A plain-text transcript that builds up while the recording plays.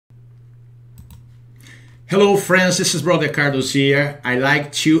Hello friends, this is Brother Carlos here. I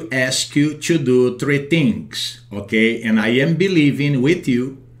like to ask you to do three things, okay? And I am believing with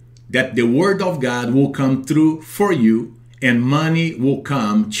you that the Word of God will come through for you and money will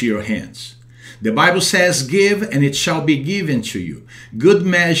come to your hands. The Bible says, give and it shall be given to you. Good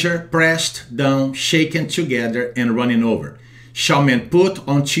measure, pressed down, shaken together and running over, shall men put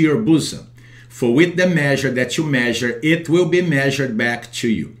unto your bosom. For with the measure that you measure, it will be measured back to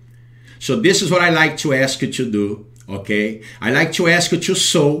you. So this is what I like to ask you to do, okay? I like to ask you to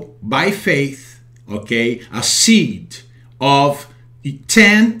sow by faith, okay, a seed of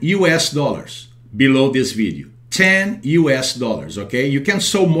 $10 below this video. $10, okay? You can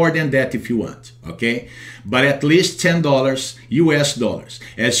sow more than that if you want, okay? But at least $10.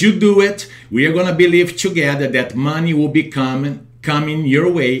 As you do it, we are going to believe together that money will be coming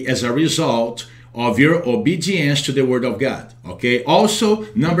your way as a result of your obedience to the Word of God, okay? Also,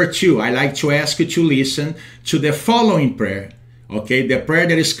 number two, I like to ask you to listen to the following prayer, okay? The prayer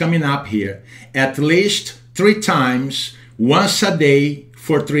that is coming up here, at least 3 times, once a day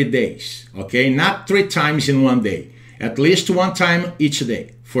for 3 days, okay? Not 3 times in one day, at least 1 time each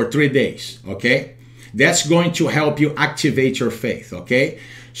day for 3 days, okay? That's going to help you activate your faith, okay?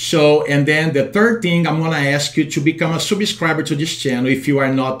 So, and then the third thing, I'm going to ask you to become a subscriber to this channel if you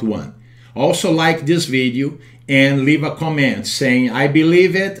are not one. Also like this video and leave a comment saying, I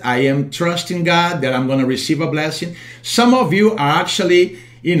believe it, I am trusting God that I'm going to receive a blessing. Some of you are actually,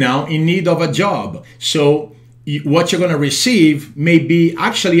 in need of a job. So what you're going to receive may be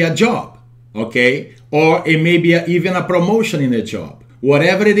actually a job, okay? Or it may be even a promotion in a job.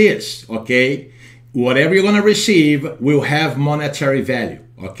 Whatever it is, okay? Whatever you're going to receive will have monetary value,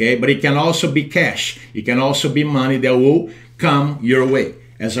 okay? But it can also be cash. It can also be money that will come your way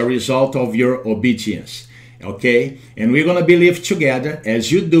as a result of your obedience, okay? And we're going to believe together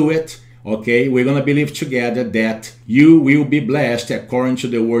as you do it, okay? We're going to believe together that you will be blessed according to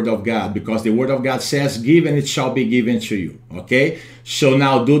the Word of God, because the Word of God says, give and it shall be given to you, okay? So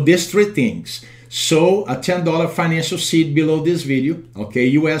now do these 3 things. Sow a $10 financial seed below this video, okay?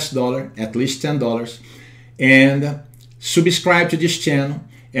 US dollar, at least $10. And subscribe to this channel.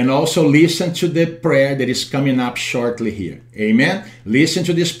 And also listen to the prayer that is coming up shortly here. Amen? Listen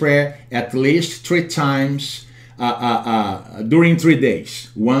to this prayer at least 3 times during 3 days.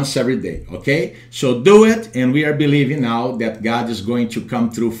 Once every day. Okay? So do it, and we are believing now that God is going to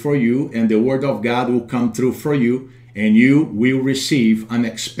come through for you, and the Word of God will come through for you, and you will receive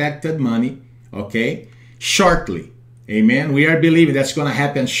unexpected money, okay? Shortly. Amen? We are believing that's going to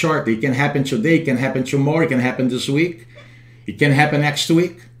happen shortly. It can happen today, it can happen tomorrow, it can happen this week. It can happen next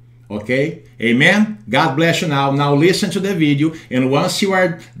week, okay? Amen? God bless you now. Now listen to the video, and once you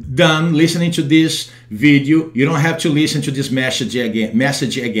are done listening to this video, you don't have to listen to this message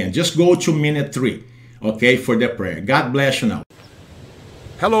again. Just go to minute 3, okay, for the prayer. God bless you now.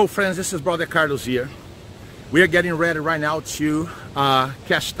 Hello, friends. This is Brother Carlos here. We are getting ready right now to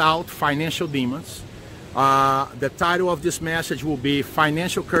cast out financial demons. The title of this message will be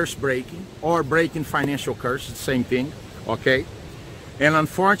Financial Curse Breaking, or Breaking Financial Curse, the same thing. Okay, and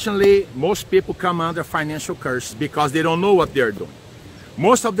unfortunately most people come under financial curses because they don't know what they're doing.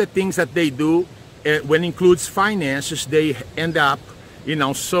 Most of the things that they do when it includes finances, they end up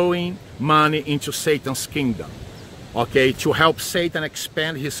sowing money into Satan's kingdom, okay, to help Satan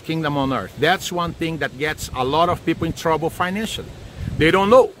expand his kingdom on earth. That's one thing that gets a lot of people in trouble financially. They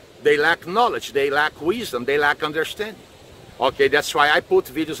don't know, they lack knowledge, they lack wisdom, they lack understanding. Okay, that's why I put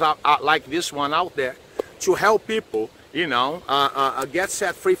videos out like this one out there to help people get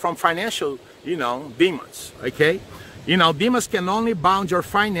set free from financial, demons, okay? Demons can only bound your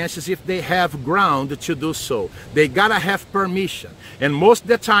finances if they have ground to do so. They gotta have permission. And most of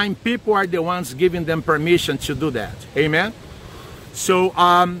the time, people are the ones giving them permission to do that, amen? So,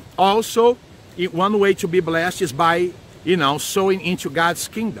 also, one way to be blessed is by, sowing into God's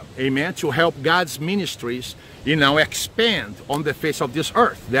kingdom, amen? To help God's ministries, expand on the face of this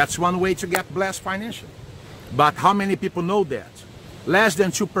earth. That's one way to get blessed financially. But how many people know that? Less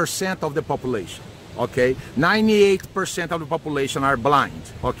than 2% of the population, okay? 98% of the population are blind,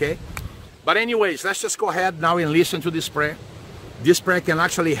 okay? But anyways, let's just go ahead now and listen to this prayer. This prayer can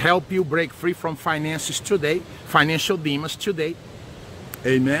actually help you break free from finances today, financial demons today.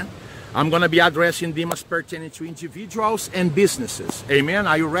 Amen? I'm going to be addressing demons pertaining to individuals and businesses. Amen?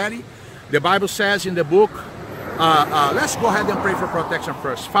 Are you ready? The Bible says in the book, let's go ahead and pray for protection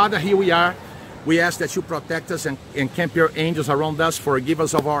first. Father, here we are. We ask that you protect us and encamp your angels around us, forgive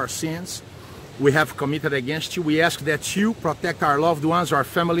us of our sins we have committed against you. We ask that you protect our loved ones, our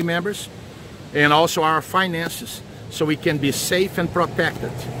family members, and also our finances. so we can be safe and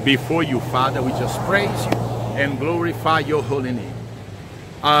protected before you, Father. We just praise you and glorify your holy name.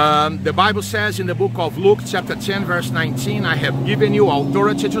 The Bible says in the book of Luke chapter 10 verse 19, I have given you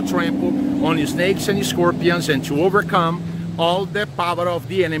authority to trample on snakes and scorpions and to overcome all the power of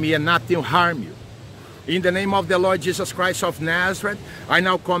the enemy, and nothing will harm you. In the name of the Lord Jesus Christ of Nazareth, I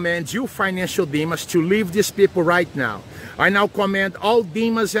now command you financial demons to leave these people right now. I now command all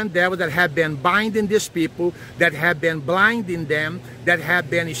demons and devils that have been binding these people, that have been blinding them, that have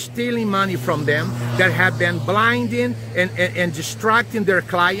been stealing money from them, that have been blinding and distracting their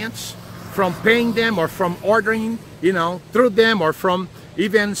clients from paying them or from ordering, through them, or from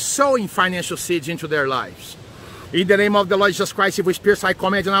even sowing financial seeds into their lives. In the name of the Lord Jesus Christ, evil spirits, I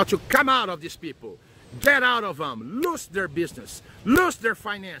command you now to come out of these people. Get out of them. Loose their business. Loose their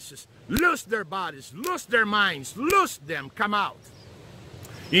finances. Loose their bodies. Loose their minds. Loose them. Come out.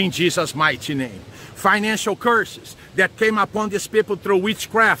 In Jesus' mighty name. Financial curses that came upon these people through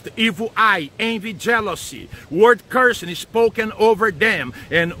witchcraft, evil eye, envy, jealousy, word cursing is spoken over them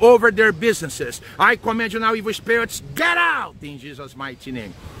and over their businesses. I command you now, evil spirits, get out in Jesus' mighty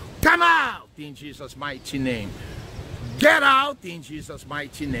name. Come out in Jesus' mighty name. Get out in Jesus'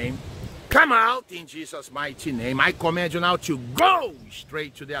 mighty name. Come out in Jesus' mighty name. I command you now to go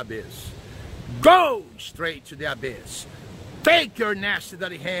straight to the abyss. Go straight to the abyss. Take your nasty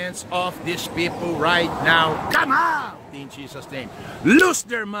dirty hands off these people right now. Come out in Jesus' name. Lose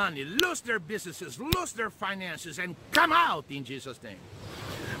their money, lose their businesses, lose their finances, and come out in Jesus' name.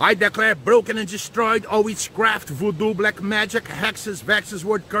 I declare broken and destroyed all witchcraft, voodoo, black magic, hexes, vexes,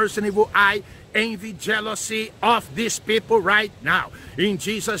 word curse, and evil eye, envy, jealousy of these people right now. In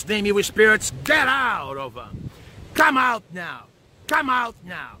Jesus' name, evil spirits, get out of them. Come out now. Come out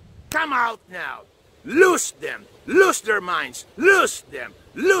now. Come out now. Loose them. Loose their minds. Loose them.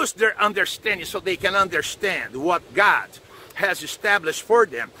 Loose their understanding so they can understand what God has established for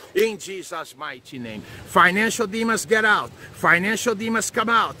them in Jesus' mighty name. Financial demons, get out. Financial demons, come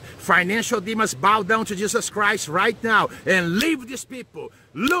out. Financial demons, bow down to Jesus Christ right now and leave these people.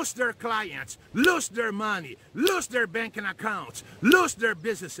 Lose their clients, lose their money, lose their banking accounts, lose their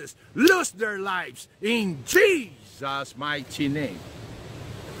businesses, lose their lives in Jesus' mighty name.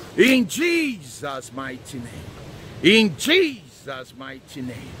 In Jesus' mighty name. In Jesus' mighty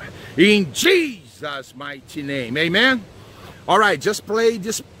name. In Jesus' mighty name. Amen. All right, just pray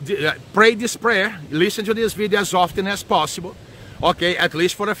this prayer. Listen to this video as often as possible. Okay, at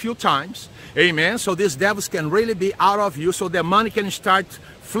least for a few times. Amen. So these devils can really be out of you, so the money can start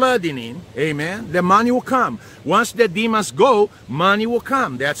flooding in. Amen. The money will come. Once the demons go, money will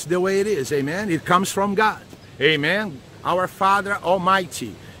come. That's the way it is. Amen. It comes from God. Amen. Our Father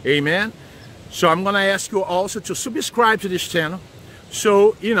Almighty. Amen. So I'm going to ask you also to subscribe to this channel,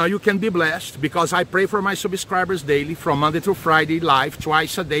 so you can be blessed, because I pray for my subscribers daily from Monday through Friday, live,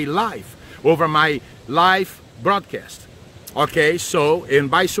 twice a day, live, over my live broadcast. Okay, so,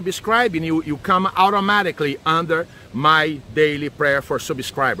 and by subscribing, you come automatically under my daily prayer for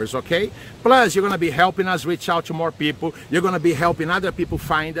subscribers, okay? Plus, you're going to be helping us reach out to more people. You're going to be helping other people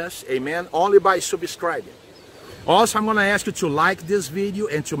find us, amen, only by subscribing. Also, I'm going to ask you to like this video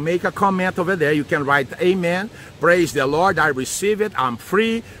and to make a comment over there. You can write amen, praise the Lord, I receive it, I'm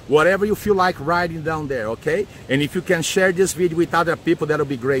free, whatever you feel like writing down there, okay? And if you can share this video with other people, that'll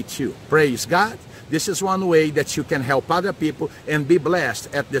be great too. Praise God. This is one way that you can help other people and be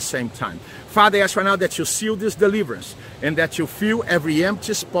blessed at the same time. Father, I ask right now that you seal this deliverance and that you fill every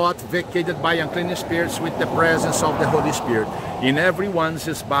empty spot vacated by unclean spirits with the presence of the Holy Spirit in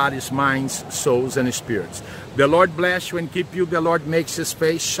everyone's bodies, minds, souls, and spirits. The Lord bless you and keep you. The Lord makes his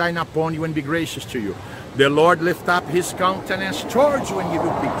face shine upon you and be gracious to you. The Lord lift up his countenance towards you and give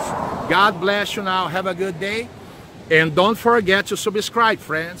you peace. God bless you now. Have a good day. And don't forget to subscribe,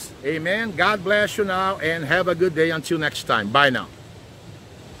 friends. Amen. God bless you now and have a good day until next time. Bye now.